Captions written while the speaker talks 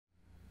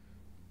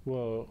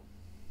Whoa.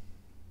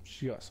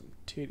 She got some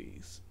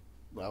titties.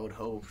 I would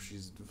hope.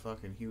 She's a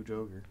fucking huge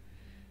ogre.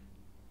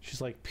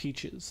 She's like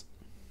Peaches.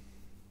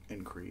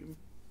 And cream?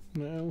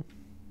 No.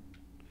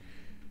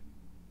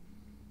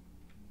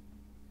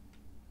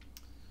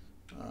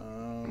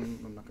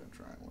 I'm not gonna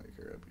try and wake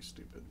her. That'd be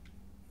stupid.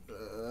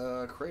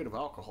 Creative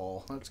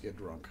alcohol. Let's get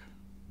drunk.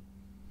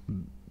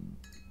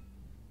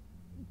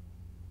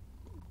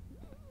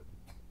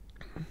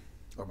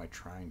 Or am I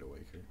trying to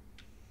wake her?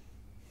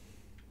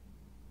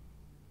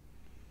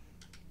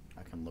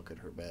 I can look at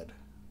her bed.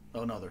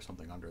 Oh no, there's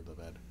something under the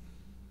bed.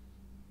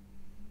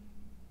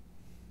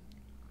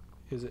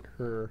 Is it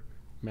her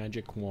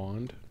magic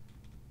wand?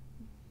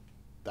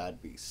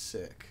 That'd be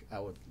sick. I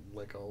would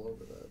lick all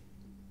over that.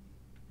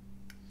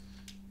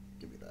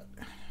 Give me that.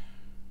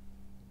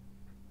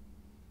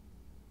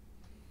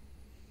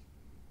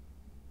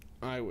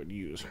 I would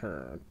use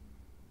her.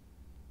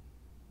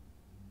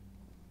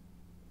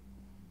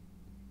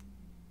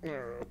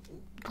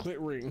 Clit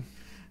ring.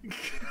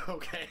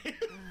 Okay.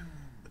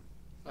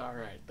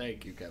 Alright,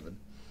 thank you, Kevin.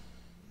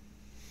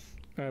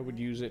 I would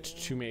use it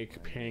to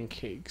make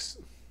pancakes.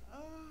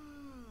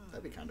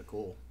 That'd be kind of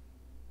cool.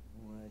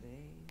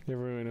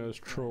 Everyone knows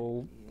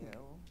troll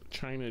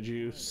China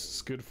juice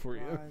is good for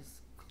you.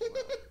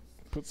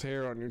 Puts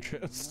hair on your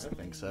chest. I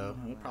think so.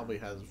 It probably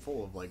has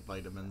full of like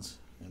vitamins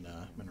and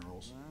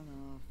minerals. Run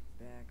off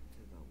back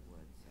to the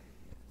woods, I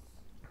guess.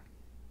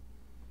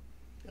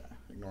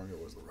 Yeah, ignoring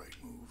it was the right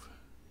move.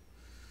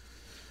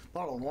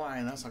 Bottle of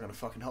wine, that's not gonna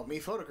fucking help me.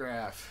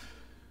 Photograph.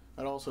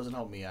 That also doesn't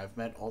help me. I've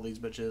met all these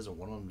bitches and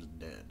one of them's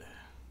dead.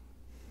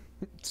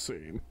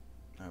 Same.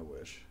 I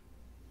wish.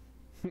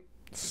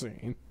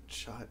 Same.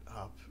 Shut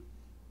up.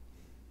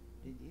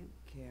 Did you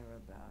care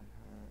about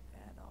her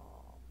at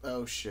all?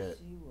 Oh shit.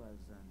 She was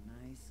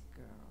a nice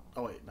girl.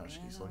 Oh wait, no,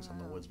 she's looks on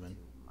the woodsman.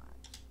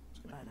 It's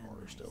gonna ignore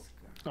her still.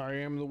 I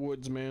am the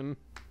woodsman.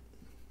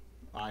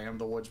 I am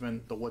the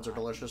woodsman. The woods are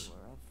delicious. You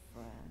were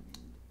a friend.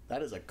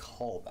 That is a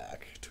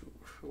callback to.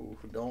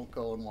 Don't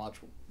go and watch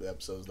the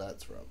episodes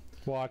that's from.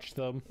 Watch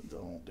them.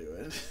 Don't do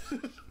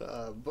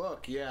it.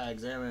 Book, yeah,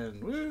 examine.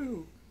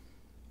 Woo!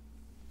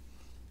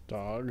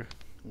 Dog.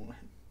 What?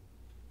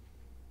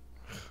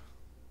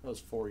 That was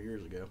 4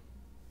 years ago.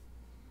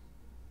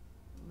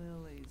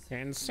 Lily's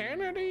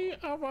Insanity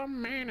of a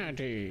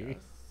manatee.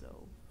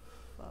 so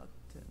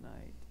fucked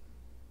tonight.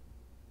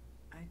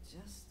 I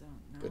just don't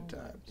know. Good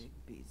times.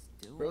 What Bigby's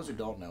doing. For those who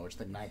don't know, which I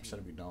think 9%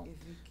 of you don't.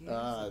 If he cares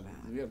about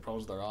We had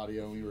problems with our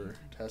audio. We were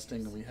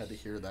testing and we had to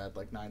hear that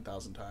like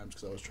 9,000 times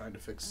because I was trying to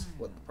fix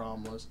what the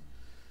problem was.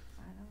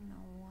 I don't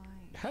know why.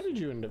 How did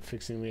you end up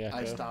fixing the echo?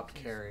 I stopped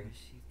caring.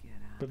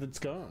 But it's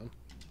gone.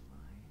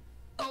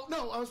 Oh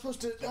no, I was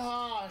supposed to.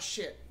 Ah,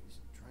 shit. He's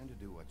trying to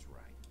do what's right.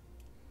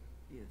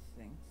 You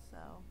think so?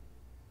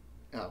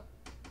 Oh.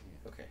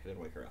 Okay, I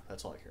didn't wake her up.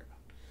 That's all I care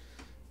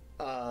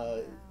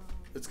about.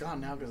 It's gone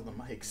now because of the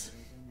mics.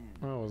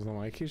 Oh, was the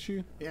mic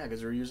issue? Yeah,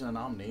 because we were using an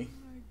Omni.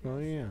 Oh,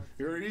 yeah.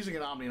 We were using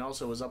an Omni and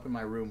also it was up in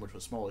my room, which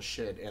was small as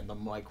shit, and the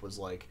mic was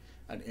like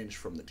an inch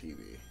from the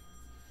TV.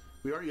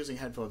 We are using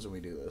headphones when we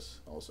do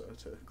this, also,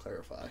 to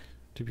clarify.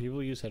 Do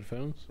people use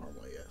headphones?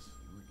 Normally, yes.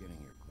 You were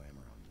getting your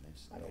glamour on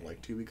this. I don't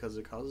like to because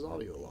it causes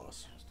audio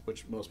loss,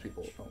 which most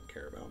people don't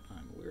care about.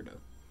 I'm a weirdo.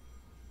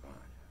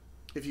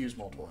 If you use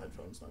multiple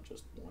headphones, not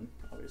just one,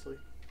 obviously.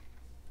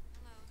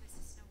 Hello, this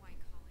is Snow White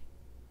calling.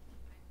 I'm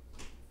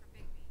looking for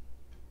Bigby.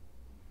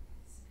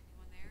 Is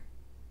anyone there?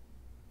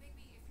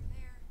 Bigby, if you're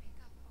there, pick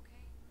up,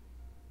 okay?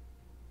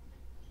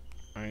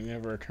 I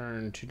never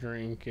turned to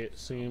drink, it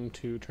seemed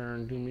to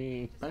turn to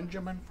me.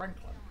 Benjamin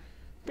Franklin.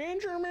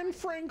 Benjamin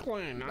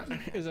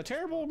Franklin is a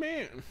terrible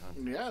man.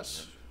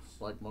 Yes,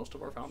 like most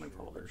of our founding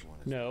fathers.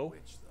 No.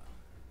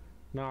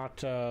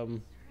 Not,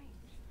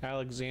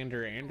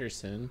 Alexander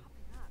Anderson.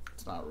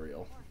 It's not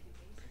real.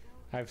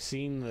 I've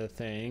seen the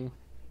thing.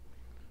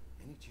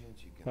 Any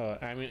chance you can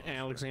I mean,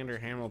 Alexander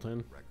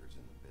Hamilton. records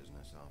in the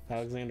business office?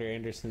 Alexander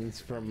Anderson's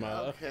from,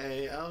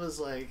 Okay, I was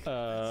like,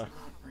 that's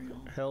not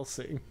real.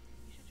 Helsing.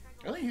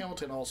 I think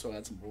Hamilton also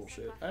had some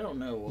bullshit. I don't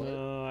know what.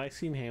 No, I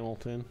seen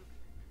Hamilton.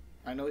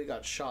 I know he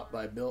got shot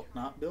by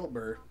not Bill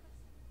Burr,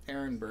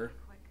 Aaron Burr.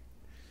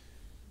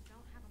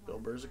 Bill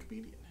Burr's a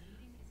comedian.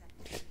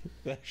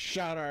 That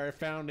shot our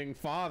founding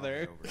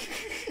father.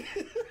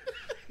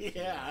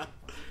 Yeah.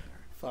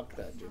 Fuck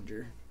that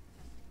ginger.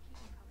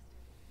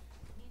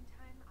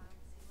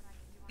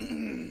 Okay.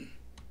 Good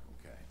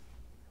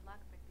luck,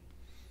 Bigby.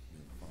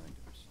 You'll find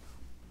us.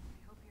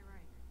 I hope you're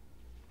right.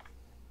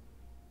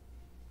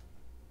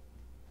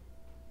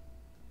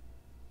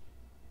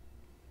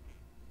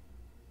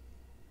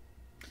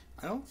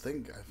 I don't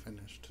think I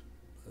finished,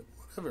 but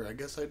whatever. I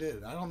guess I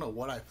did. I don't know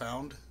what I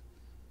found.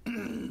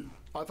 Oh,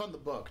 I found the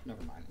book.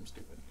 Never mind. I'm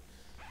stupid.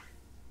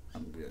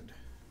 I'm good.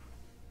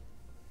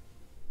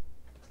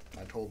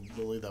 I told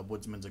Lily that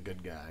Woodsman's a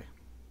good guy.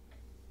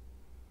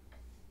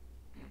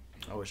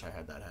 I wish I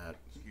had that hat.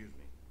 Excuse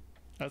me.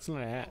 That's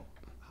not a hat.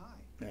 Hi,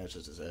 Yeah, it's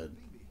just his head.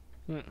 baby.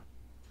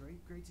 Yeah.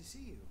 Great to see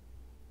you.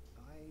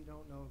 I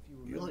don't know if you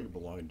You remember. like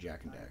belong in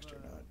Jack and I've,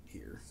 Daxter, not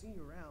here. Seen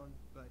you around,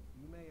 but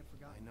you may have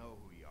forgotten. I know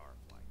who you are,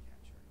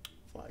 Flycatcher.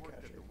 Worked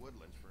at Flycatcher. the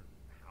Woodlands for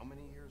how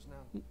many years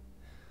now?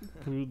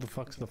 Who the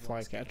fuck's the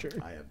flycatcher?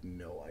 I have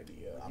no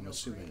idea. I'm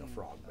assuming a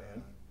frog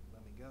man.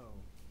 Let me go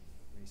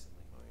recently.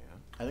 Oh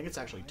yeah. I think it's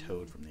actually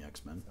Toad from the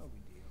X-Men. No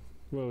big deal.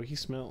 Whoa, he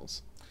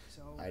smells.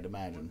 So, I'd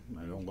imagine.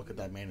 I don't look at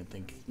that man and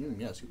think,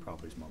 yes, you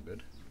probably smell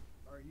good.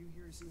 are you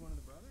here to see one of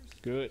the brothers?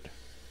 Good.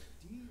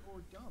 D or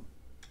dumb?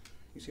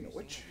 You seen a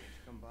witch?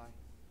 Come by.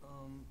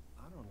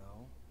 I don't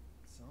know.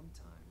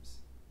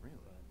 Sometimes.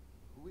 Really?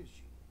 Who is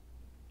she?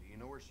 Do you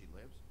know where she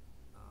lives?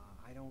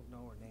 I don't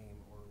know her name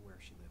or where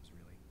she lives,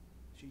 really.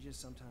 She just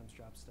sometimes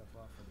drops stuff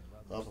off for the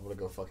brothers. Oh, I'm gonna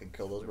go fucking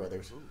kill those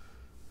brothers.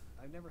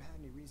 I've never had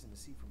any reason to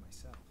see for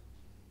myself.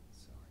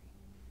 Sorry.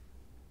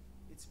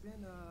 It's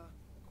been a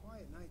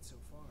quiet night so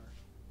far.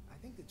 I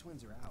think the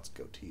twins are out. His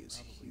goatee is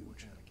Probably huge.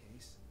 working on a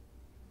case.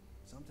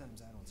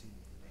 Sometimes I don't see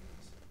them for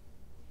days.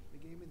 They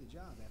gave me the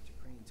job after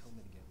Crane told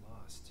me to get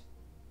lost.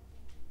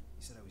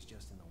 He said I was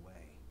just in the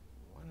way.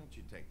 Why don't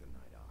you take the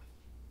night off?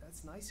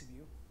 That's nice of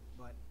you,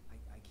 but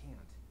I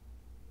can't.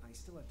 I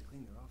still have to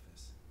clean their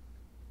office.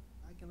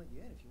 I can let you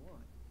in if you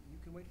want. You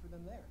can wait for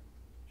them there.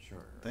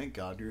 Sure. Thank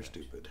God you're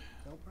stupid.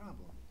 No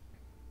problem.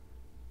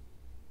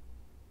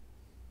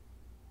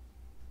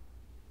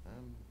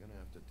 I'm gonna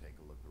have to take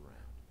a look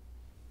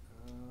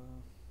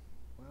around.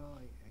 Well,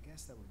 I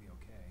guess that would be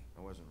okay.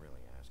 I wasn't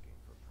really asking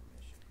for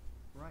permission.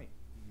 Right.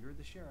 You're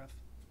the sheriff.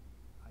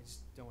 I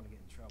just don't want to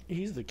get in trouble.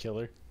 He's the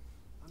killer.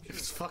 I'm sure.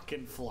 It's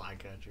fucking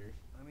Flycatcher.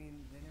 I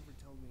mean, they never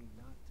told me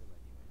not to let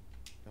you in.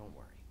 Don't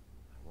worry.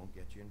 I won't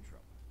get you in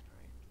trouble,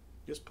 alright?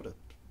 Just put a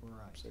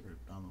Right. cigarette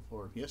on the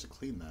floor. He has to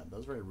clean that. That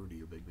was very rude of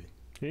you, Bigby.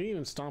 He didn't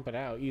even stomp it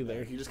out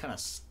either. He just kind of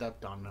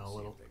stepped on it a See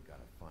little. if they've got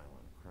a file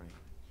on Crane.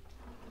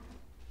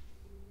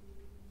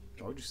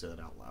 Why would you say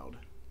that out loud?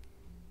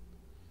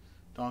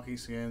 Donkey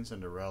Skin,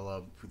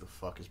 Cinderella, who the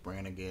fuck is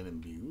Brannigan, and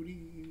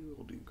Beauty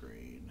will do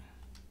green.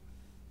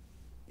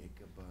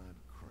 Ichabod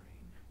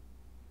Crane.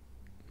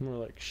 More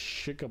like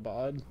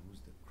Ichabod. Owes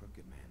the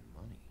crooked man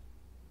money.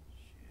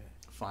 Shit.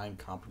 Find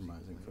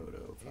compromising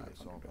photo, Hey, it's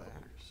all $500.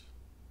 back.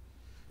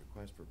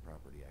 Request for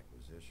property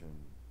acquisition.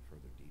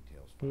 Further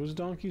details. What was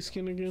Donkey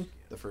Skin again?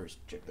 The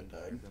first chick that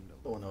died.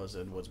 The one that was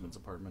in Woodsman's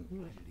apartment.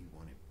 Why did he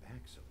want it back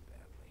so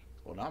badly?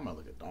 Well, now I'm gonna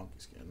look at Donkey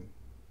Skin.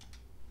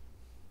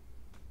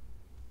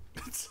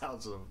 It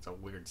sounds it's a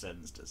weird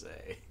sentence to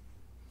say.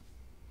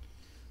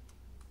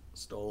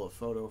 Stole a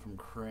photo from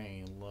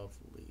Crane.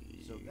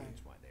 Lovely. So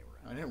that's why they were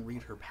out. I didn't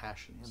read her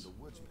passions. And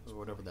the Woodsman's Or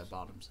whatever place. that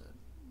bottom said.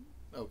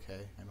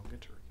 Okay, I don't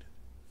get to read it.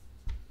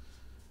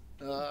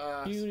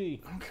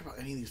 Beauty. I don't care about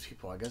any of these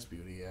people. I guess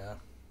Beauty, yeah.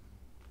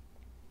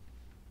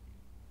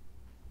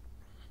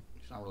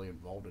 She's not really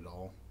involved at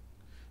all.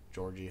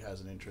 Georgie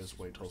has an interest.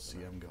 Wait till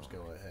CM goes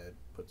go ahead.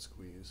 Put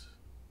squeeze.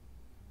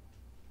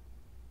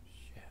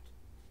 Shit.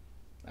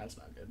 That's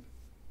not good.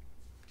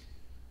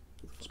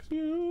 Who the fuck is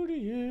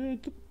Beauty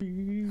at the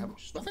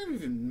beach. I think we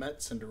even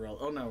met Cinderella.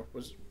 Oh no,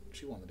 was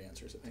she one of the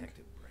dancers? I think.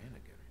 Detective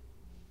Brannigan.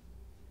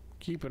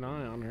 Keep an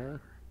eye on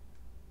her.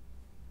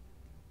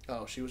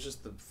 Oh, she was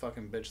just the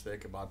fucking bitch that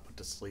Ichabod put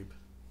to sleep.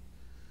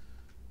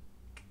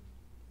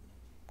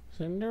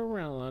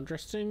 Cinderella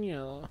dressed in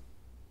yellow.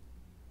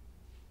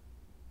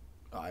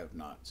 Oh, I have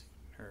not seen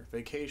her.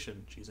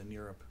 Vacation. She's in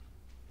Europe.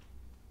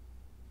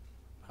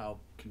 How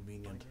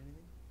convenient. Find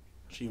anything?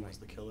 She was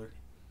the killer.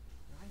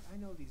 I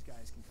know these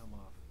guys can come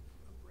off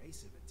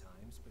abrasive at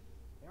times, but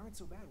they aren't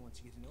so bad once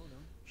you get to know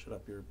them. Shut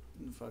up, you're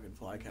fucking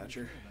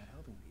flycatcher. They're about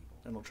helping people.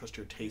 I don't trust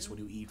your taste when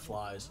you eat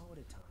flies.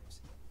 Loud at times.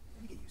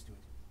 You get used to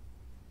it.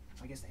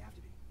 I guess they have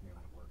to be. They're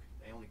out of work.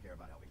 They only care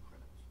about helping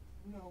criminals.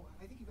 No,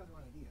 I think you got the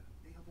wrong idea.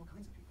 They help all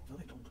kinds of people.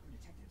 No, they don't. They're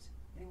detectives.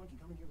 Anyone can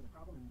come in here with a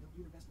problem and they'll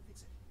do their best to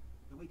fix it.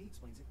 The way Dee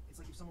explains it, it's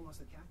like if someone lost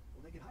their cat,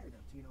 well, they could hire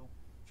them to,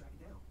 track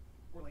it down.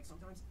 Or like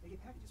sometimes they get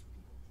packages for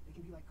people. They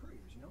can be like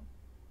couriers, You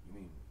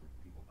mean for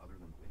people other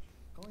than the witch?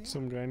 Oh, yeah.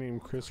 Some guy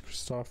named Chris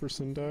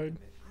Christopherson died.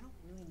 I don't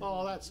really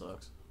know. Oh, that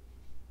sucks.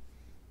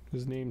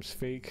 His name's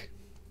fake.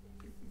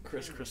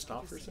 Chris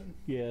Christopherson? I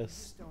Yes.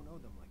 just don't know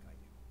them like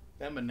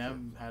I do.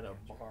 Eminem had a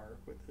bar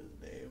with his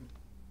name.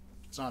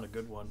 It's not a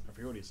good one. I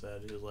forget what he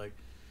said. He was like,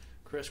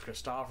 Chris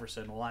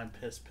Christopherson. Well, I'm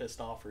pissed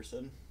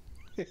offerson.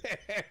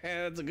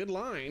 That's a good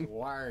line.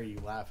 Why are you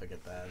laughing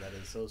at that? That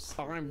is so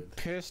stupid. I'm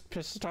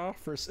pissed off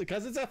for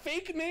because it's a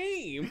fake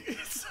name.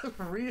 It's a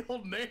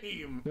real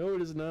name. No,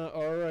 it is not.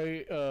 All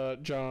right,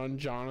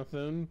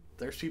 Jonathan.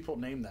 There's people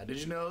named that. Did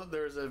you know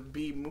there's a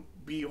B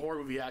horror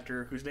movie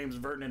actor whose name's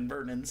Vernon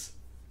Vernons?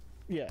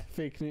 Yeah,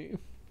 fake name.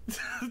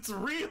 It's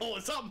real.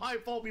 It's not my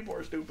fault. People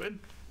are stupid.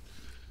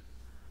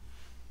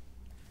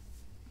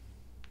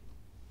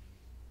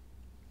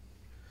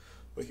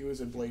 But he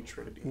was in Blade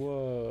Trinity.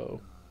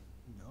 Whoa,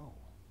 No.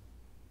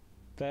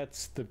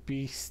 that's the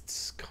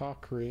Beast's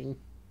cock ring.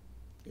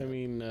 I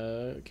mean,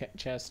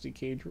 chastity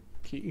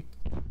key.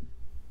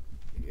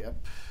 Yep.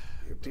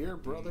 Dear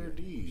Brother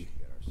D.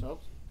 Get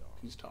Nope. ourselves a dog.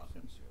 He's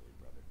talking. Sincerely,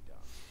 Brother Doug.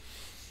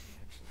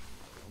 Excellent,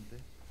 don't they?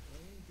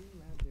 They do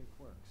have their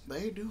quirks.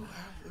 They do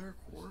have their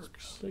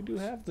quirks. They do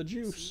have the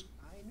juice.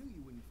 I knew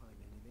you wouldn't find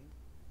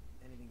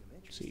anything of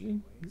interest. See,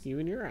 anyways.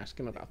 even you're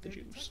asking about the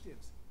They're juice.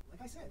 detectives,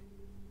 like I said.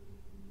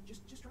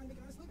 Just trying to make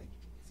an honest living.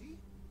 See?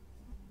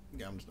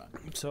 Yeah, I'm just not.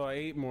 So I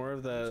ate more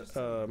of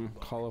the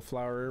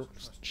cauliflower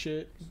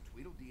shit.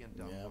 Tweedledee and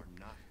Dumb Yeah. are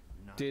not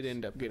nice. Did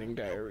end up getting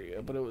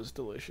diarrhea, but it was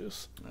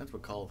delicious. That's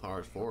what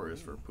cauliflower is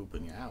for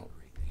pooping you out.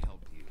 They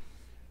help you.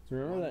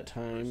 Remember that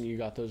time you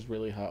got those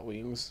really hot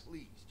wings?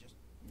 Please, just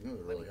It was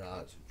let really me hot.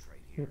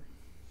 concentrate here.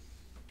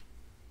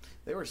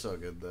 They were so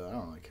good though. I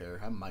don't really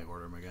care. I might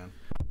order them again.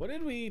 What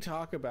did we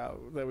talk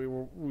about that we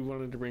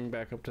wanted to bring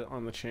back up to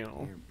on the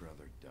channel? Your brother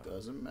Dumb.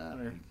 Doesn't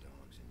matter.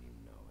 Dogs and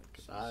you know it.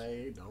 'Cause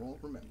I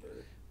don't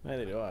remember.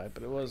 Neither do I,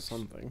 but it was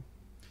something.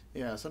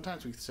 Yeah,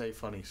 sometimes we say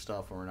funny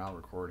stuff when we're not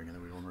recording, and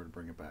then we remember to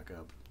bring it back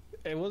up.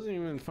 It wasn't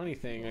even a funny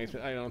thing. I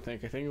don't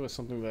think. I think it was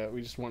something that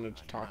we just wanted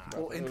to talk about.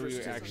 Well, that we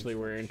interesting. actually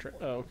were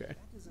interested. Oh, okay.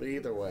 But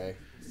either way,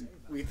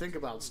 we think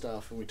about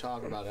stuff and we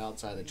talk about it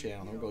outside the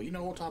channel. And we go, you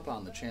know, we'll talk about it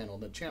on the channel.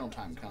 The channel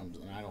time comes,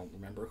 and I don't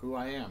remember who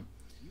I am.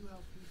 You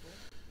help people,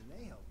 and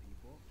they help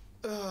people.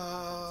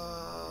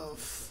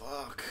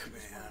 Fuck,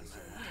 man.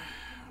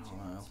 I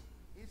don't know.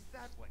 Is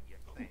that what you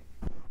think?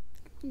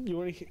 You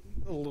want to hear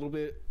a little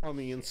bit on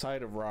the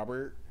inside of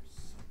Robert?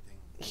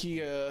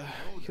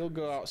 He'll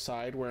go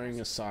outside wearing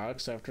his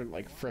socks after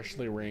like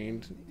freshly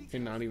rained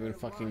and not even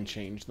fucking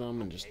change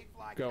them and just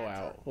go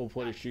out. He'll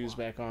put his shoes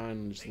back on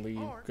and just leave,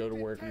 go to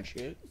work and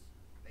shit.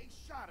 They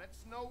shot at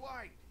Snow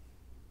White.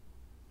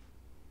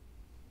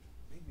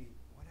 Maybe,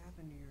 what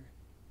happened to your...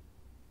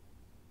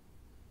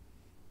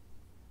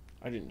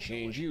 I didn't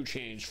change. You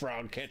changed,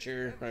 frog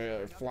catcher,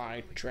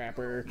 fly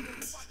trapper.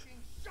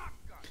 Fucking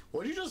shotgun.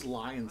 What did you just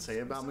lie and say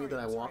about me that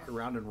I walk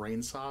around in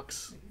rain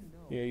socks?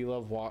 Yeah, you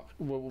love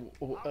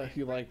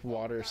you like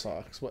water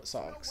socks. What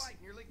Snow socks?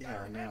 White nearly got Yeah, her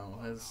I head know.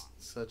 blown That's off.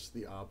 such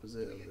the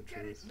opposite Do of you the get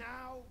it truth.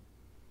 now?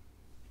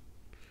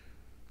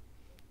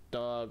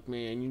 Dog,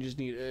 man, you just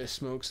need to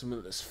smoke some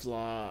of this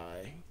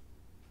fly.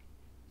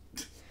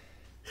 I'm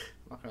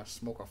not gonna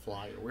smoke a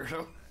fly, you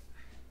weirdo.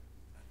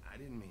 I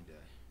didn't mean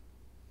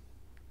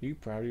to. You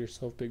proud of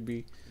yourself, Big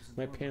B?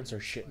 My pants are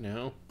shit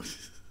now.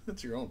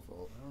 It's your own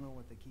fault. I don't know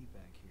what they keep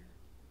back here,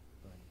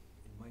 but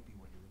it might be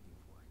what you're looking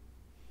for.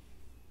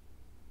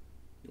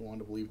 You wanted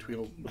to believe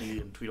Tweedledee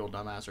and Tweedle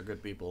Dumbass are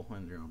good people,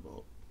 and your own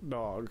fault.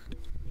 Dog.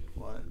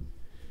 What?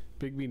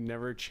 Big B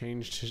never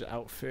changed his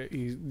outfit.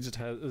 He's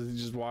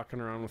just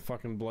walking around with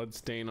fucking blood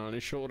stain on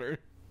his shoulder.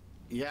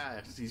 Yeah,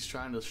 he's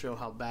trying to show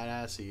how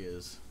badass he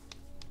is.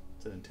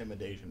 It's an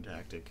intimidation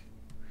tactic.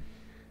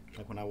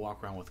 Like when I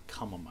walk around with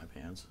cum on my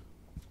pants.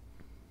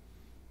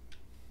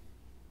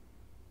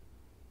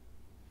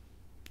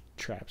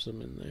 Traps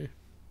him in there.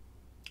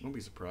 Don't be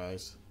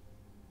surprised.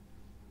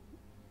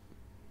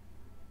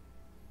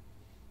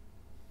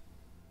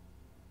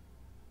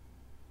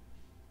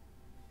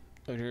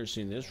 I've never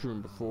seen this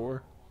room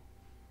before.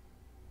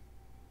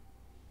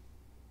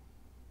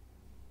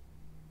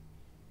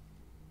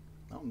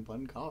 Mountain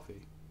blend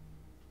coffee.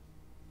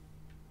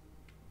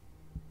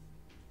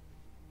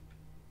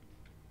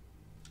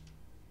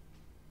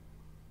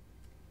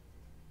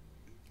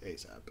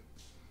 ASAP.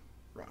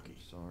 Rocky.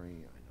 Sorry,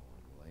 I know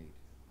I'm late.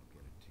 I'll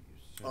get it to you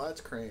soon. Oh,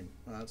 that's Crane.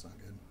 Oh, that's not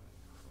good.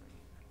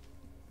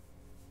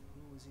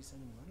 Who was he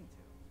sending money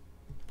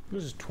to?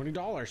 This is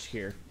 $20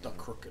 here. The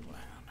Crooked Man.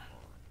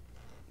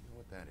 You know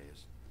what that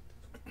is?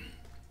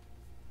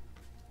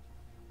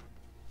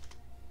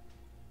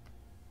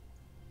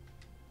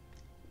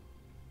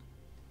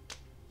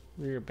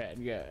 You're a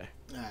bad guy.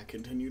 I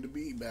continue to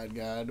be bad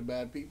guy to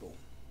bad people.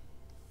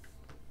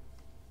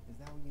 Is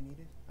that what you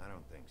needed? I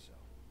don't think so,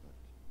 but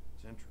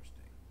it's interesting.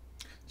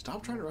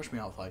 Stop trying to rush me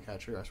out,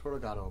 Flycatcher. I swear to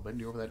God, I'll bend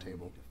you over that We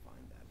table. need to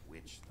find that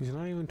witch. He's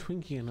not even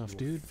Twinkie enough,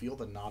 You will dude. feel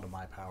the nod of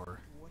my power.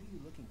 What are you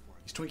looking for?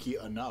 He's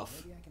Twinkie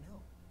enough. Maybe I can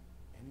help.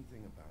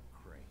 Anything about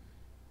Crane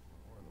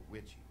or the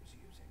witch he was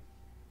using.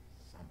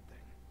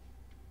 Something.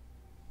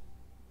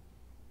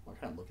 Why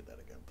can't I look at that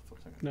again? What the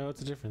fuck's that? No,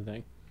 it's a different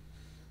thing.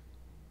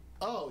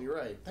 Oh, you're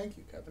right. Thank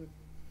you, Kevin.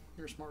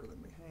 You're smarter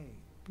than me.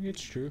 Hey,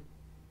 It's true.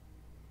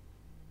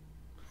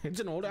 It's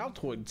an old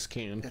Altoids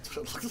can. That's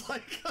what it looks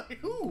like.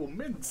 Ooh,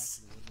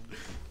 mints.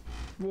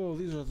 Whoa,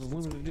 these are the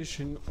limited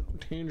edition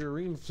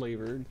tangerine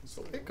flavored.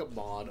 So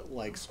Ichabod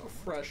likes a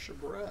fresh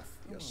breath,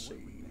 you see.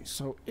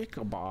 So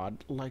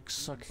Ichabod likes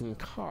sucking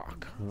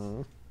cock,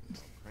 huh?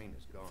 Crane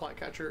is gone.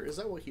 Flycatcher, is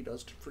that what he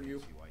does for you?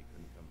 See why he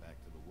couldn't come back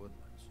to the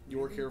woodlands. You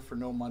work here for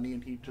no money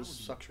and he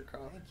just sucks your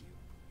cock? thank you.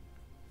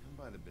 Come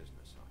by the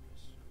business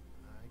office.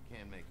 I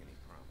can't make any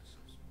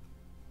promises.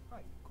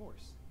 Right, of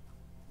course.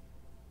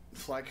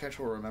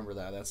 Flycatcher will remember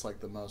that. That's like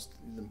the most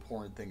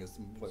important thing is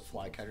what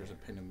Flycatcher's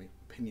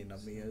opinion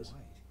of me is. Snow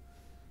White.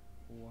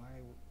 Why?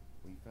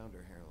 We found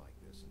her hair like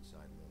this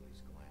inside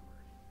Lily's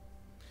glamour.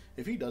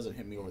 If he doesn't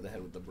hit me over the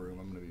head with the broom,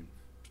 I'm gonna be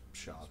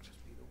shocked.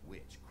 Must be the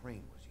witch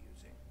Crane was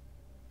using.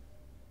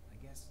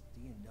 I guess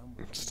D and Dumb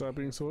were Stop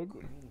being so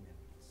ugly. Crane and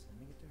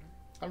sending it to her.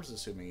 I'm just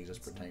assuming he's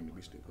just pretending to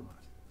be stupid.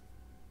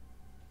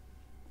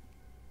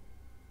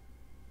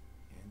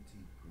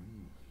 Antique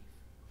green leaf.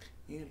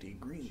 Auntie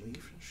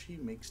Greenleaf, she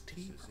makes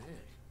tea. This is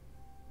it.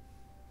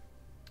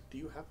 Do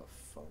you have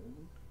a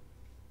phone?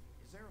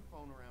 Is there a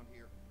phone around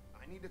here?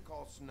 I need to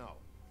call Snow.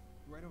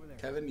 Right over there.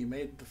 Kevin, you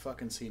made the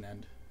fucking scene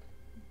end.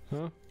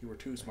 Huh? You were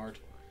too smart.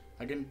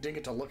 I didn't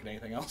get to look at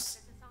anything else.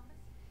 Business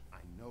office? I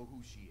know who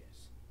she is.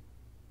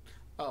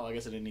 Oh, I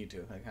guess I didn't need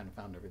to. I kind of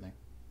found everything.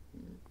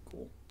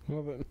 Cool.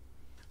 Well then.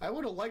 I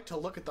would have liked to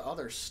look at the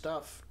other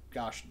stuff.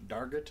 Gosh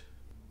darn it.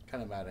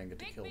 Kind of mad I didn't get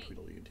to kill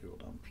Tweedledee and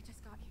Tweedledum. I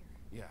just got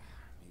here. Yeah,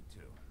 me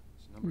too.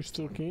 It's number We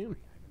still 23. can. I haven't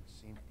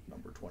seen it yet.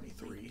 Number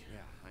 23. Yeah,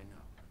 I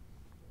know.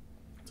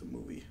 It's a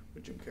movie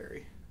with Jim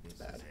Carrey. It's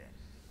This bad. is it.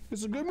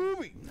 It's a good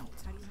movie. No,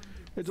 it's How not. do you want to do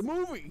It's a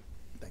movie.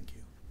 Thank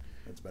you.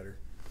 That's better.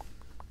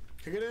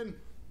 Kick it in.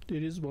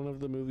 It is one of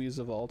the movies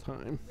of all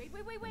time. Wait.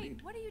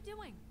 Indeed. What are you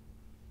doing?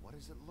 What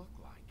does it look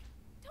like?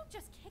 Don't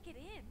just kick it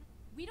in.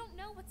 We don't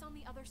know what's on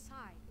the other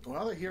side.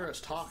 Well, they hear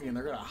us talking,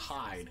 they're gonna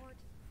hide. For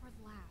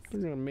last. They're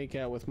gonna make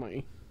out with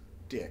my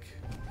Dick.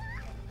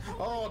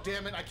 Oh,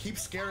 damn it. I keep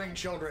scaring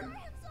children. I'm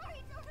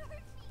sorry. Don't hurt me.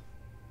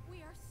 We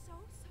are so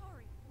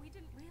sorry. We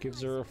didn't realize.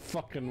 gives her a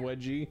fucking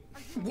wedgie.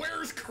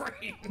 Where's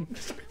Crane? in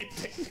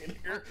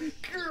here.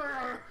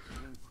 Crap.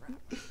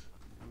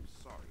 I'm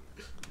sorry.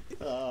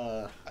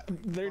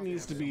 There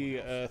needs to be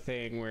a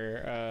thing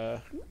where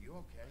Are you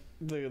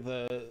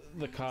okay?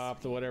 the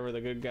cop, the whatever,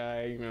 the good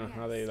guy, you know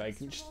how they like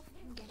just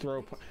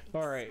throw.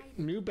 All right,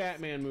 new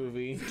Batman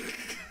movie.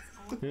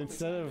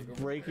 Instead of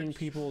breaking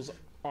people's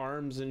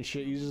arms and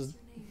shit, he just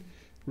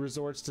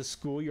resorts to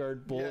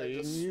schoolyard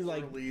bullying. just He's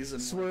like swirlies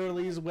and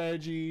swirlies,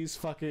 wedgies,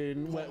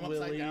 fucking wet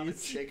Upside down and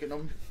willies. shaking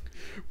them.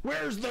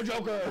 Where's the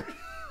Joker?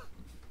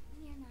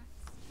 You're not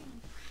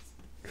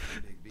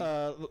strange. Big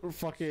B.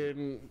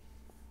 Fucking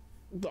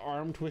the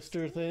arm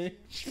twister thing.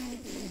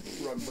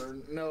 Rug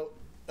burn. No.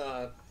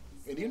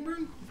 Indian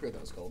burn? I forget what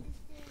that was called.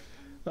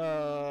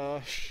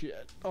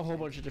 Shit. A whole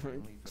bunch of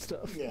different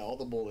stuff. Yeah, all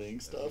the bullying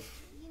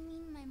stuff. You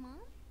mean my mom?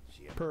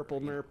 She had Purple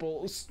her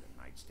nurples.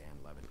 nightstand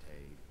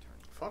levitate,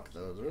 turning Fuck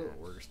those. They're the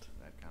worst.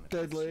 that kind of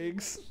Dead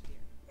legs.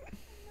 No,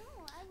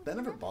 I would That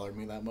never never bothered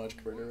me that much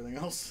compared to everything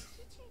else.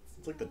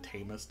 It's like the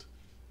tamest.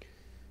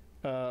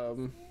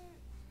 Something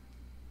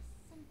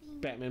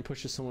Batman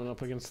pushes someone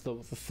up against the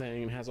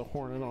thing and has a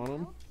hornet on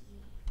him.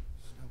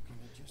 Snow, can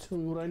you just Tell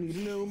me what I need to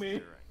know, man. You're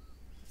right.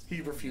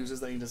 He refuses,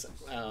 then he just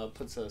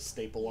puts a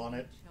staple on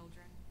it.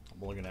 Children.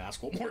 I'm only gonna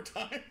ask one more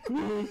time. Do you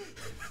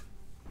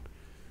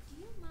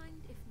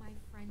mind if my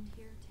friend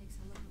here takes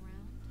a look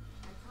around?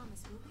 I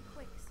promise we'll be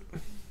quick so you can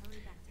hurry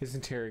back to His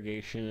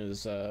interrogation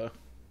is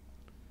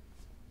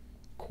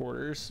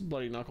quarters,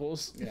 bloody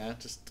knuckles. Yeah,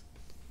 just.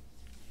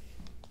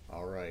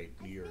 Alright,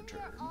 I've your been turn.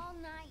 here all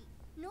night.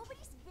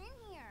 Nobody's been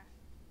here.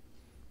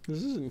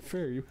 This isn't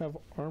fair. You have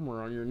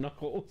armor on your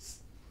knuckles.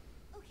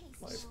 Okay,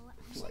 Life,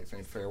 so life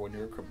ain't fair when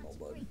you're a criminal,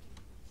 bud.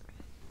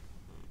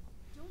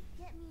 don't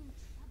get me in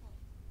trouble.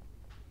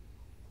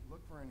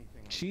 Look for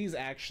anything. She's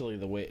actually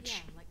the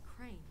witch. Yeah, like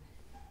Crane.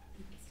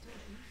 He can still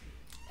be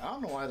here. I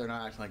don't know why they're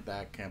not acting like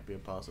that can't be a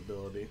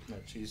possibility.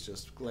 That she's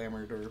just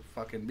glamored or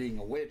fucking being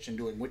a witch and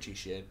doing witchy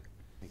shit.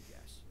 Let me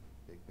guess.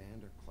 Big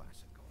band or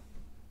classical?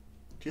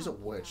 She's a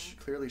witch.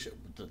 Clearly, she,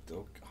 the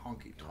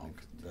honky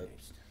tonk.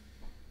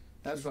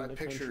 That's She's what I in the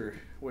picture country.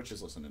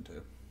 witches listening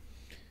to.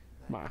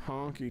 My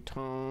honky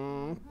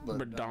tonk, But-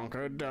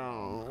 badonka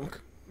donk.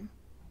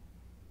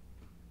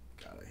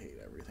 God, I hate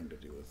everything to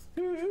do with.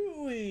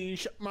 Ooh,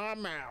 shut my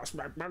mouth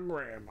like my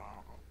grandma.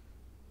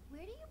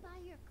 Where do you buy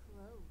your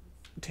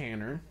clothes?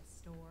 Tanner. The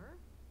store?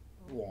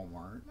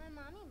 Walmart. My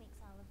mommy makes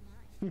all of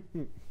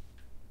mine.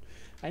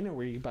 I know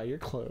where you buy your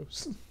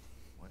clothes.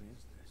 What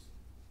is this?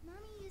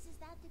 Mommy uses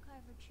that to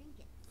carve her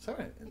trinkets. Is that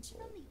an It's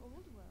insult? from the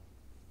old world.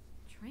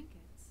 Trinkets.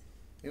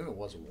 Even if it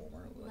was a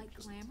Walmart, Like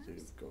just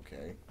glamours?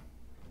 okay.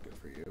 Good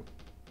for you.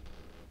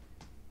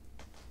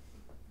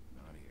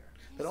 Not here.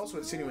 It also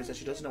insinuates that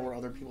she doesn't know where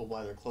other people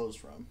buy their clothes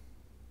from.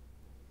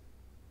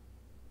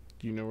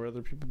 Do you know where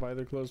other people buy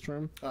their clothes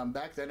from?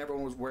 Back then,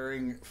 everyone was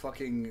wearing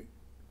fucking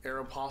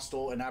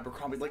Aeropostale and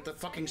Abercrombie. Like the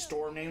fucking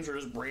store names were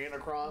just brand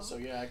across. So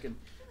yeah,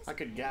 I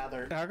could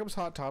gather. How come's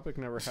Hot Topic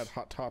never had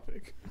Hot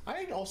Topic?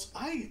 I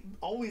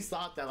always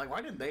thought that, like,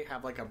 why didn't they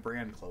have like a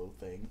brand clothes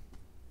thing?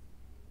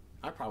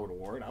 I probably would have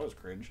worn it. I was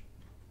cringe.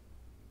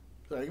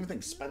 So I even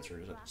think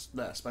Spencer's does.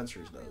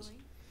 Really?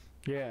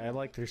 Yeah, I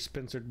like their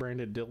Spencer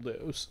branded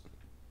dildos.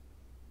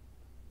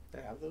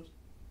 They have those.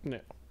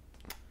 No.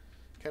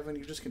 Kevin,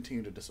 you just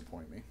continue to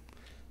disappoint me.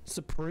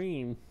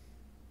 Supreme.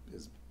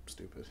 Is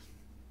stupid.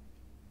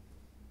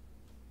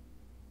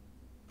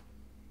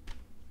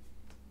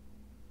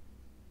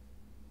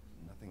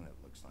 Nothing that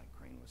looks like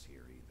Crane was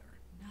here either.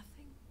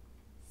 Nothing?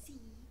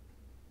 See?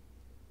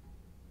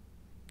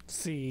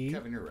 See?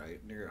 Kevin, you're right.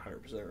 You're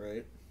 100%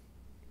 right.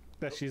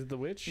 That she's the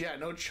witch? Yeah,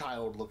 no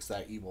child looks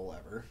that evil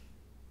ever.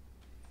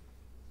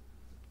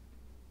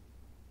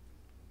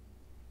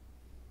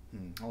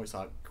 I always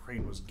thought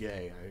Crane was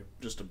gay. I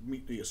just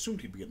immediately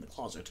assumed he'd be in the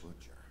closet.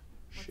 Butcher.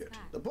 What's Shit. that?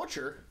 The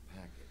butcher?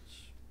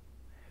 Package.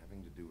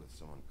 Having to do with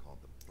someone called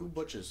the Who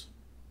Butcher. butches?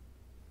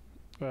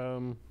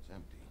 Um, It's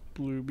empty.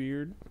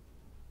 Bluebeard.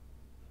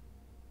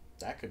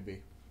 That could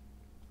be.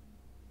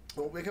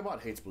 Well,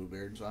 Ichabod hates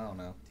Bluebeard, so I don't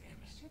know.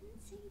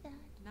 Shouldn't say that.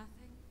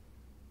 Nothing.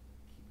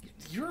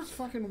 You're a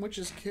fucking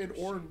witch's kid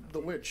or the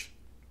witch.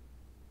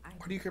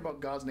 Why do you care about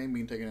God's name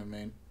being taken in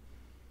vain?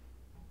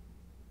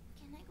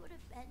 Can I go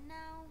to bed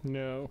now?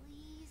 No.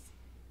 Please?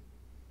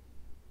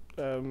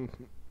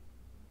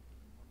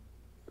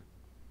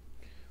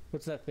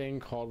 What's that thing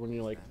called when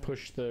you like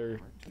push the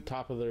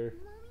top of their Mommy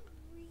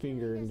really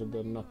finger into doesn't the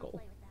let anyone knuckle?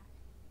 play with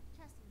that.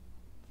 Trust me,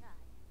 Mom.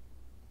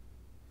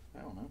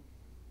 Try. I don't know.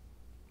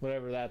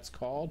 Whatever that's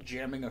called.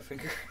 Jamming a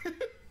finger.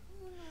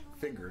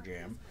 Finger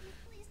jam.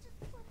 Please just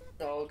put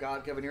that Oh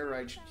God, Kevin, you're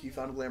right. You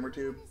found a glamour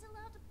tube. is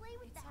allowed to play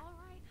with It's that. all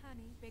right,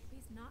 honey.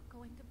 Bigby's not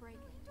going to break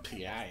it.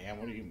 Yeah, I am.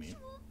 What do you mean? She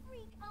will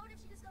freak out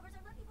if she discovers I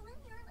let people in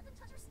here and let them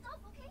touch her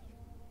stuff, okay?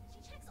 She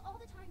checks all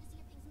the time to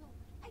see if things move.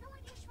 I don't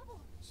want to get in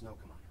trouble. Snow,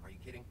 come on. Are you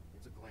kidding?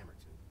 It's a glamour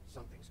tube.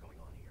 Something's going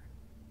on here.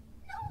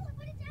 No,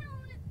 put it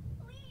down.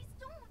 Please,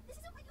 don't.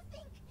 This isn't what you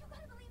think. You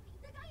gotta believe me.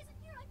 The guy isn't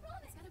here, I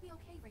promise. It's gonna be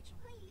okay, Rachel.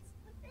 Please,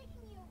 I'm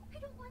begging you. I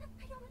don't wanna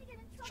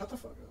get in trouble. Shut the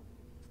fuck up.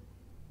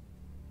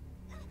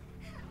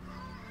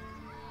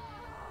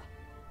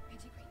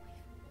 Anti-Greenleaf.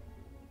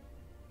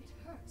 It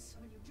hurts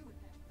when you do it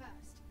that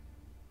fast.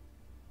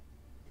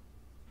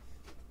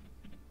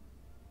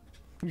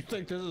 You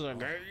think this is a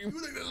game? You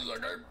think this is a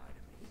game?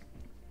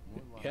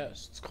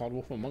 Yes, it's called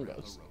Wolf Among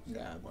Us.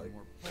 Yeah, like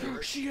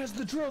She has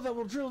the drill that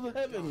will drill the you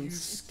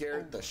heavens.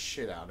 scared the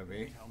shit out of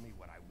me. Tell me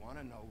what I want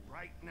to know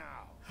right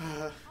now.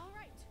 All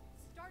right,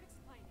 start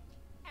explaining.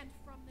 And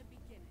from the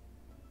beginning.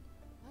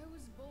 I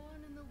was born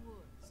in the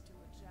woods to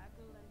a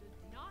jackal and a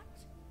deer. Not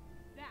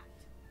that.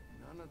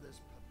 None of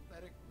this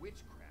pathetic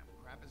witchcraft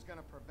crap is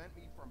gonna prevent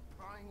me from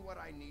prying what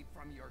I need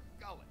from your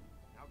gullet.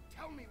 Now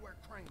tell me where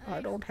Crane is.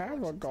 I don't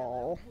have a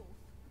gall.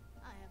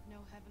 I have no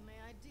heavenly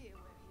idea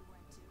where he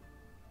went to.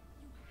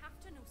 You have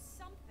to know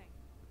something.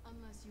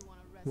 Unless you want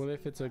to rest. What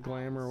if it's a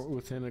glamour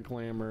within a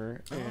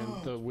glamour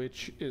and the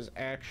witch is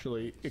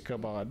actually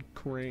Ichabod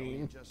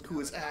Crane? Who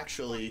is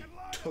actually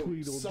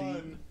Toad's Tweedledee.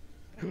 son?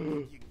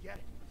 You get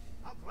it.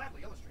 I'll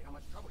gladly illustrate how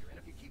much trouble you're in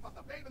if you keep up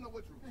the babe in the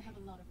woods I routine. have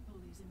a lot of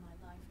bullies in my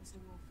life, Mr.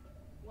 Wolf.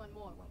 One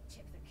more won't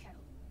tip the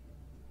kettle.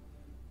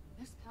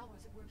 There's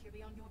powers at work here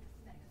beyond your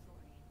pathetic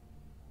authority.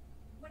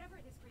 Whatever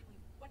it is,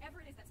 Greenleaf, whatever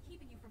it is that's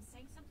keeping you from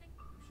saying something,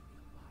 You should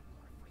be a lot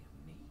more afraid of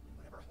me than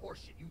whatever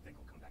horseshit you think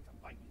will come back to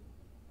bite you.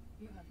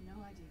 You have no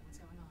idea what's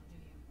going on,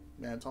 do you?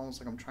 Yeah, it's almost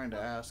like I'm trying to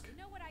ask. you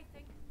know what I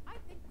think? I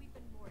think we've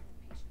been more than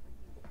patient with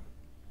you.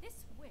 This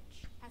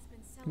witch has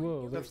been selling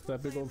Whoa, illicit there's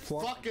that big old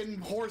flavors fly. Fucking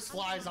horse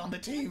flies on the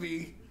TV.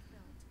 we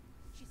filmed.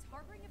 She's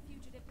harboring a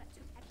fugitive that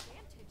took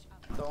advantage of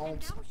it.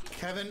 Don't. And now she's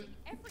Kevin. using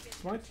every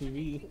It's my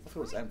TV. If it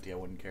was empty, I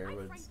wouldn't care, I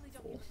but frankly it's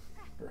don't full. give a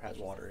crap. Or has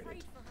She's water in afraid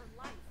it. for her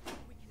life. We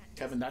can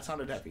Kevin, that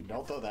sounded heavy.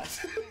 Don't throw that.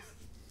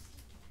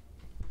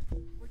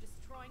 We're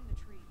destroying the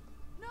tree.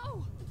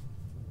 No!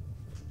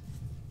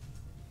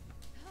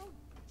 How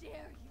dare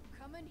you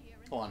come in here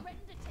and Hold on.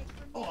 threaten to take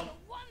from me Hold on.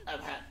 the one I've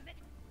thing had- that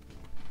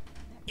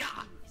Yeah.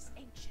 tree is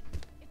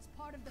ancient. It's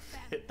part of the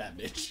family. Hit that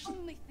bitch. It's the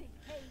only thing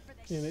paying for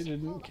this And it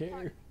didn't shithole care.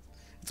 apartment.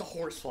 It's a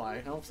horsefly.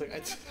 I don't think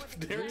it's.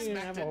 Derek We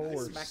didn't smacked have a it.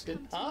 horse. Smacked it.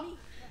 Come to Huh? me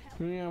for help.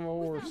 We have a I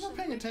horse. wasn't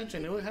paying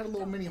attention. It had a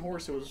little mini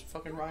horse. It was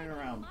fucking riding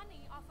around.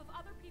 Money off of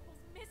other people's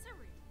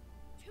misery.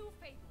 Two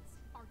fables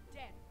are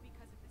dead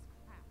because of this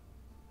crap.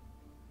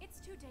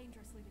 It's too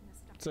dangerous leaving this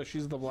stuff. So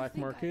she's the black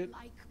You think market. I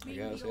like being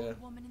guess, the old yeah.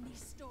 woman in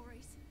these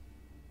stories.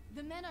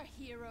 The men are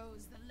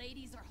heroes, the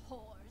ladies are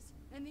whores,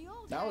 and the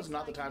old Now guys is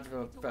not the like time me for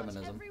to watch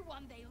feminism.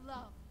 everyone they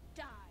love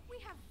die. We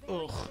have very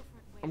Ugh. different ways.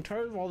 I'm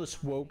tired of all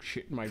this woke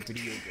shit in my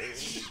video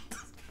games.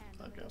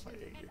 Fuck off, I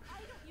hate you. And I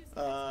don't use it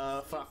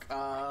as an Fuck. excuse.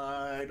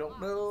 I don't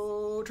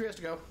know. Tree has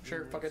to go.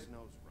 Sure, fuck it.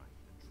 Snow's right.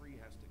 The tree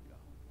has to go.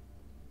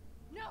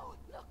 No,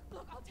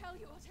 look, I'll tell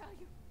you.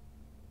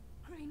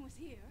 Crane was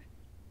here.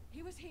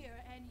 He was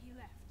here and he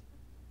left.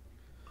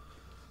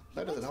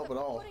 That doesn't help at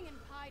all. Putting in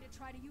pie to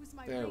try to use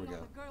my There ring we on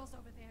go. the girls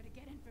over there to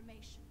get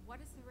information. What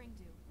does the ring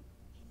do?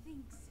 He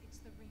thinks it's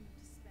the ring of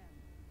dispel.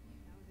 You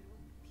know, that it will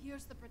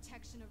pierce the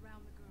protection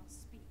around the girl's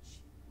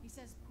speech. He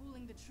says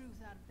pulling the truth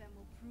out of them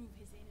will prove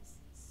his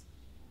innocence.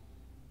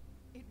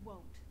 It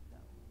won't, though.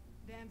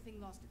 Damn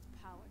thing lost its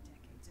power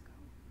decades ago.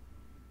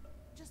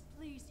 Just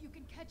please, you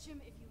can catch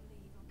him if you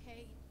leave,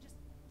 okay? Just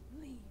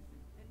leave.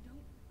 And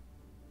don't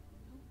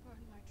burn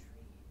my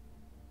tree.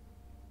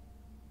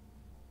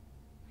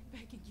 I'm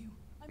begging you.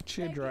 I'm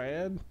She a begging you.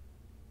 dryad?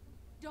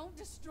 Don't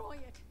destroy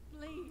it,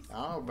 please.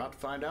 I'm about to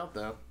find out,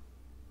 though.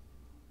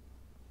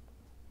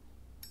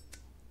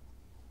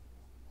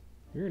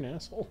 You're an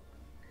asshole.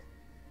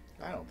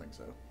 I don't think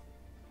so.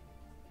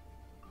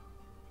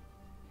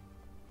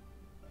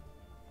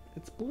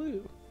 It's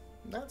blue.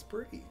 That's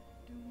pretty.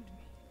 Doomed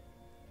me.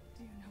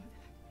 Do you know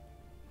that?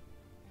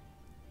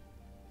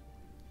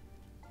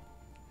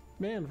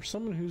 Man, for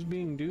someone who's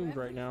being doomed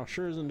right now,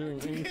 sure isn't doing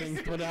anything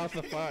to put out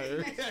the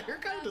fire. Yeah, you're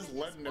kind of just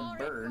letting him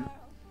burn.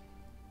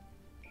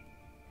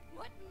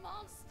 What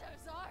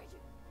monsters are you?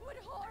 What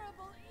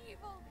horrible,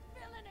 evil,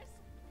 villainous,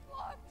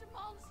 warped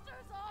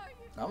monsters are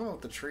you? I don't know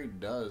what the tree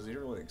does. He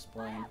didn't really I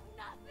explain. have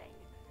nothing.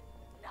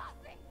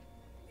 Nothing.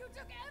 You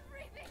took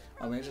everything I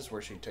from mean, me. it's just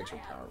where she takes her I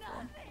have power from.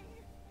 nothing.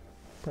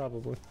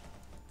 Probably.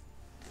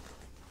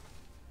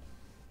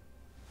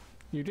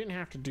 You didn't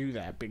have to do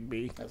that, Big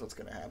B. That's what's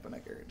gonna happen, I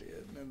guarantee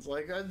it. And it's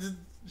like,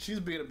 she's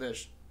being a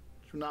bitch.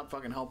 She would not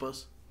fucking help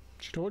us.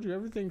 She told you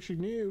everything she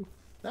knew.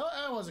 That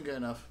wasn't good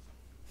enough.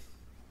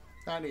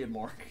 I needed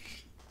more.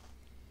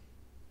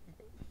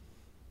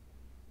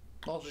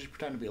 Also, she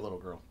pretended to be a little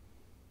girl.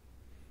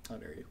 How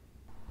dare you?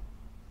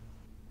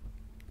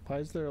 Why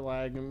is there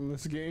lag in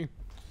this game?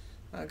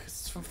 'Cause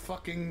it's from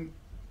fucking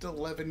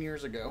 11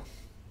 years ago.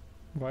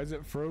 Why is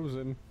it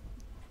frozen?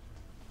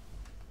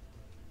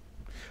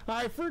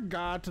 I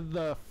forgot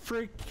the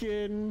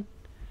freaking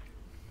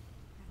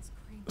That's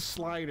crazy.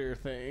 slider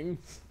thing.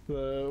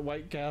 The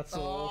White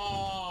Castle.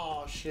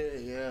 Oh,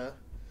 shit, yeah.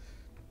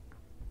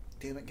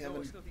 Damn it, No,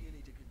 Kevin. it's nothing you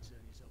need to concern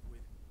yourself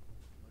with.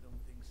 I don't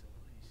think so,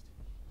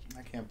 at least.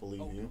 I can't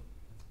believe you.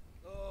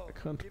 Oh, I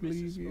can't hey, Mr.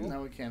 believe you. Smoke.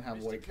 Now we can't have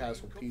Mr. White Crane,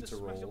 Castle come to pizza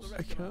smash up the rolls. I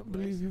restaurant, can't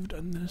please. believe you've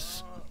done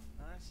this. Oh,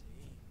 I see.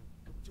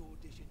 Come to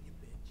audition, you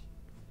bitch.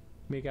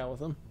 Make out with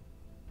him?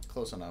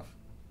 Close enough.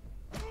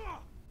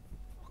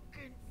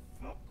 Fucking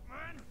fuck,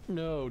 man.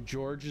 No,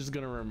 George is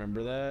gonna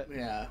remember that.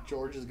 Yeah,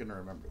 George is gonna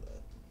remember that.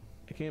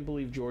 I can't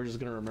believe George is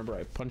gonna remember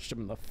I punched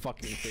him in the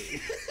fucking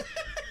face.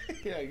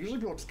 Yeah, usually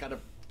people just kind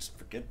of just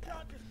forget that.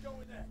 Can't just go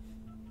in there.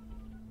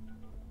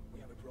 We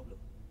have a problem.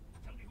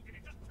 Tell me who did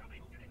it. Just tell me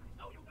who did it.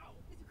 No, you know.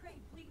 Mr.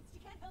 Crane, please, you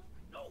can't help.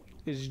 No,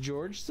 you Is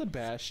George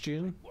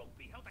Sebastian? won't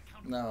be held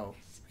accountable. No,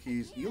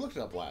 you looked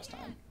it up last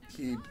time.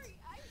 He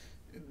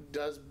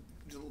does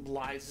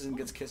lies and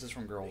gets kisses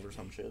from girls or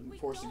some shit.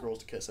 Forces girls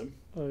to kiss him,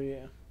 Oh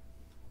yeah.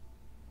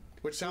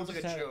 which sounds like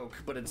a Just had- joke,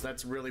 but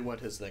that's really what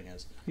his thing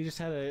is. He just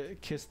had a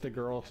kiss the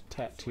girl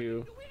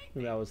tattoo.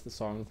 And that was the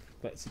song,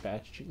 that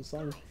Sebastian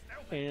song.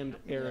 And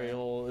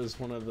Ariel is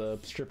one of the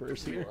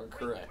strippers You here. are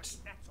correct.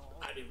 That's all.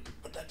 I didn't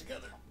put that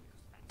together.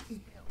 Hell,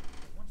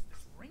 once this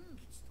ring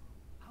gets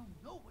through, I'll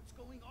know what's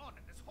going on,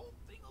 and this whole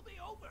thing will be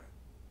over.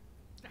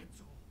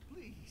 That's all.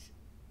 Please.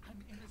 I'm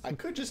innocent. I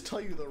could just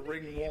tell you the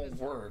ring won't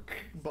work,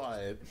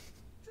 but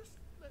Just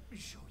let me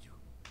show you.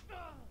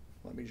 Ah,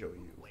 let me show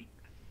you. wait,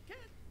 I can't.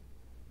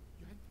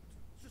 You have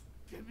to just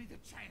give me the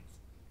chance.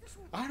 This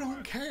will I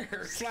don't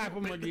care. Slap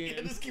him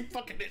again. Just keep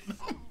fucking hitting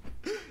him.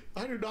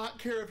 I do not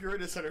care if you're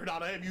innocent or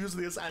not. I am using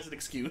this as an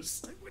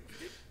excuse. I wouldn't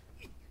hit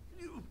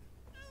you.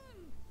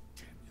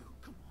 Damn you,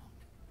 come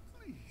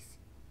on. Please.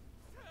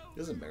 Help.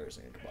 This is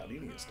embarrassing. Come on, you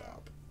need to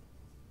stop.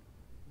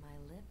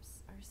 My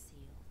lips are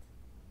sealed.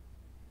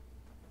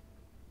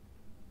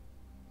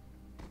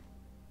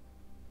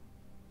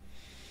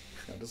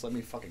 Now, just let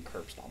me fucking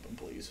curb stomp him,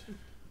 please.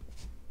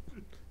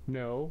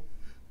 No.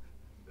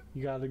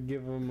 You gotta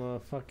give him a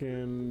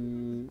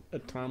fucking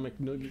atomic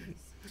noogie.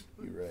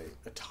 You're right.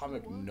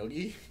 Atomic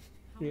noogie?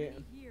 How Yeah.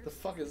 many years The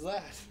fuck is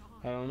that?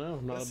 I don't know,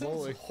 That not a sounds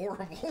bully.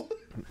 horrible.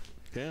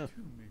 Yeah.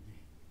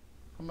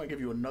 I'm gonna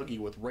give you a nuggie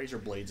with razor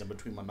blades in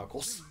between my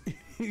knuckles.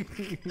 You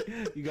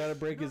gotta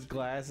break his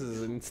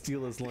glasses and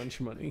steal his lunch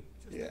money.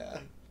 Yeah.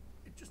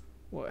 It just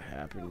What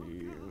happened to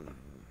you?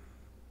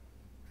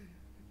 You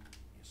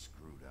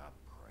screwed up,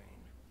 Crane.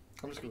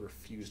 I'm just gonna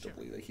refuse to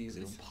believe that he's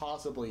This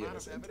impossibly amount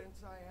of innocent.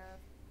 evidence I have,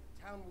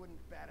 town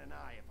wouldn't bat an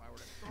eye if I were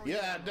to throw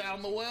Yeah, you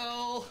down the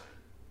well.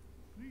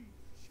 please,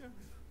 Sheriff.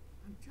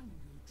 I'm telling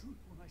you the truth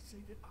when I say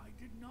that I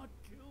did not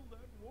kill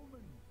that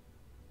woman.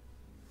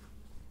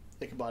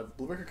 Think about it. If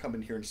Bluebeard could come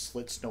in here and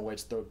slit Snow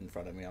White's throat in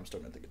front of me, I'm still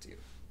gonna think it's you.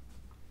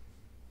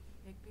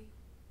 Bigby?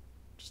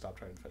 Just stop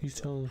trying to finish He's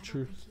that. telling the I don't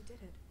truth. think he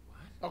did it.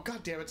 Oh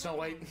god damn it, Snow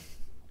White. Do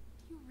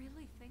you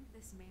really think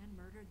this man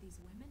murdered these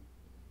women?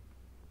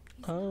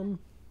 He's Um, not.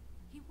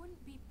 He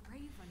wouldn't be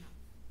brave enough.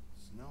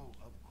 Snow,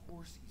 of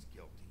course he's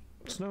guilty.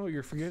 Snow,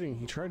 you're forgetting.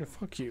 He tried to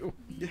fuck you.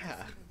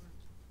 Yeah.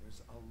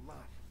 There's a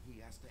lot he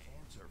has to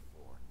answer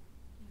for.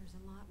 There's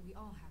a lot we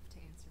all have to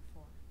answer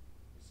for.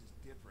 This is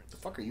different. The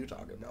fuck are you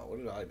talking about? What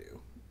did I do?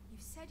 You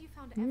said you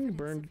found You evidence.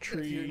 burned a of-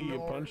 tree, you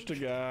ignore- punched a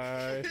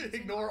guy.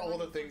 Ignore all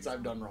the things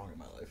I've done wrong in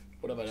my life.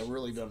 What have I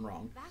really done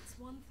wrong? That's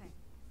one thing.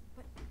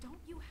 But don't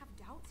you have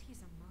doubts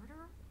he's a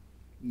murderer?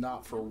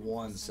 Not for You've known him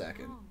 1 so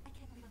second. long. I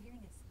can't believe I'm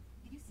hearing this.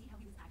 Did you see how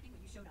he was acting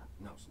when you showed up?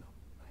 No, Snow.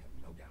 I have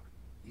no doubt.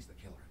 He's the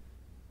killer.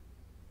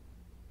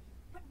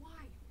 But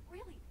why?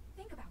 Really?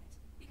 Think about it.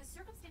 Because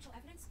circumstantial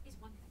evidence is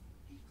one thing.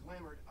 He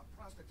glamored a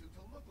prostitute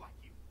to look like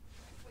you.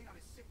 And played on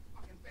his sick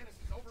fucking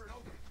fantasies over and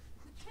over.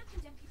 We can't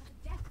condemn people to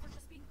death for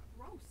just being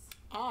gross.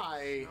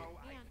 I No,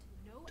 And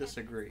no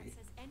disagree. evidence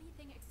that says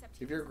anything except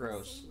If he you're was in the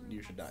gross, same room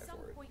you should at die some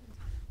for it. point in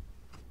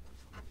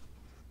time.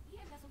 He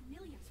embezzled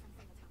millions from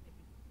Fabletown,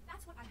 Bigby.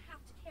 That's what I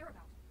have to care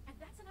about. And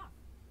that's enough.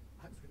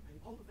 I was gonna pay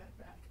all of that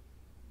back.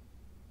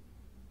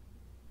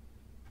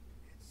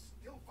 It's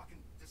still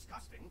fucking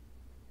disgusting.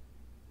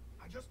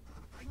 I Look,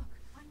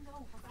 I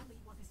know how badly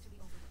you want this to be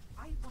over with.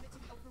 I want it to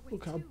be over with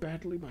Look how too.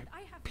 badly my And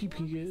I have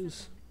pee-pee more reason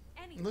is.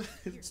 than anyone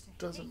here It to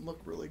doesn't hate look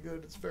you. really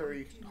good. It's And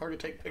very I do hard to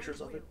take and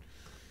pictures of it.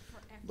 will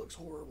forever. Looks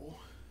horrible.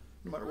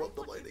 No matter what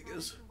the lighting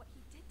is. What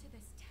he did to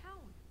this town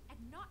and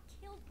not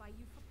kill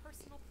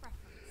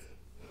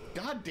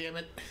God damn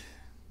it.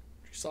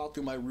 She saw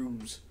through my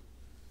ruse.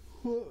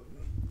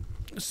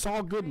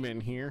 Saul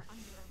Goodman here.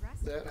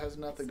 That has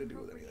nothing to do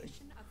with anything.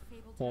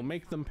 Well,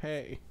 make them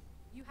pay.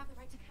 You have the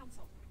right to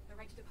counsel, the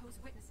right to depose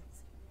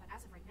witnesses, but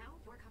as of right now,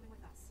 you're coming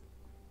with us.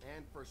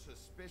 And for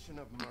suspicion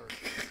of murder.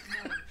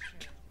 No,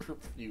 Sheriff.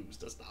 Refuse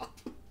to stop.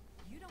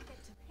 You don't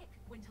get to pick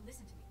when to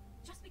listen to me.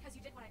 Just because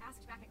you did what I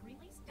asked back at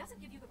Greenleaf's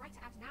doesn't give you the right to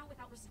act now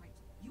without restraint.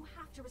 You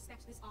have to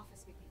respect this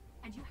office, Bigby,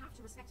 and you have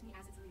to respect me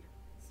as its leader,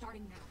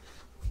 starting now.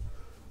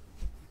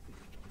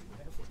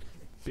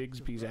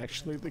 Bigsby's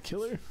actually the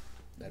killer?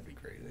 That'd be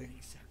crazy.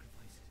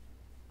 Sacrifices.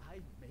 I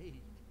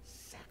made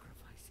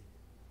sacrifices.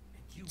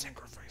 And you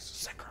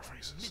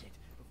Sacrifices.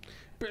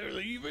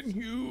 Barely even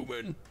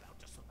human.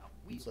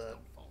 What's that?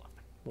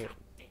 What?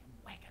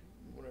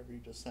 Whatever you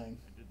just sang.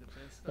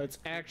 That's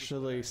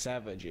actually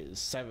savages.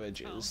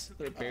 Savages.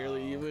 They're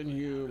barely even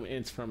human.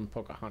 It's from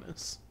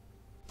Pocahontas.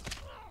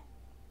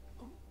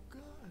 Oh,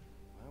 God.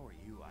 If I were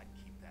you, I'd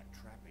keep that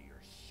trap of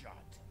yours shut.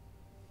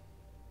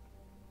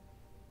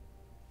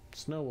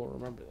 Snow will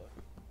remember that.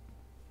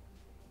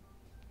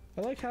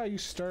 I like how you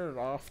started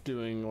off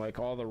doing like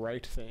all the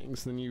right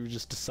things, then you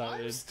just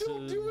decided I'm still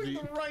to doing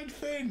the right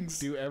things.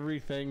 do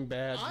everything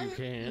bad you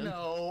can.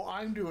 No,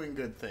 I'm doing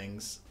good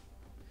things.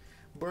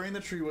 Burning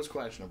the tree was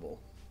questionable.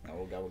 I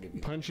will give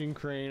you. Punching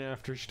Crane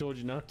after she told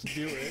you not to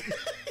do it.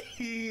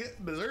 He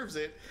deserves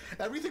it.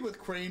 Everything with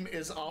Crane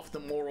is off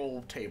the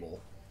moral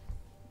table.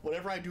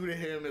 Whatever I do to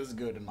him is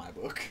good in my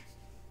book.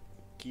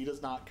 He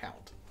does not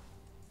count.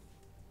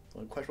 The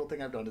only questionable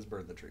thing I've done is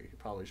burn the tree.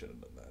 Probably shouldn't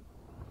have done that.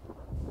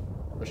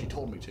 But she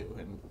told me to,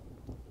 and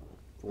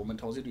if a woman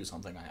tells you to do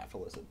something, I have to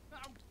listen.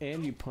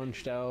 And you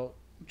punched out.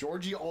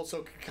 Georgie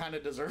also kind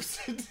of deserves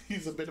it.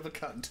 He's a bit of a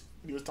cunt.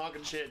 He was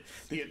talking shit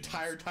the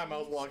entire time I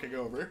was walking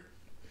over.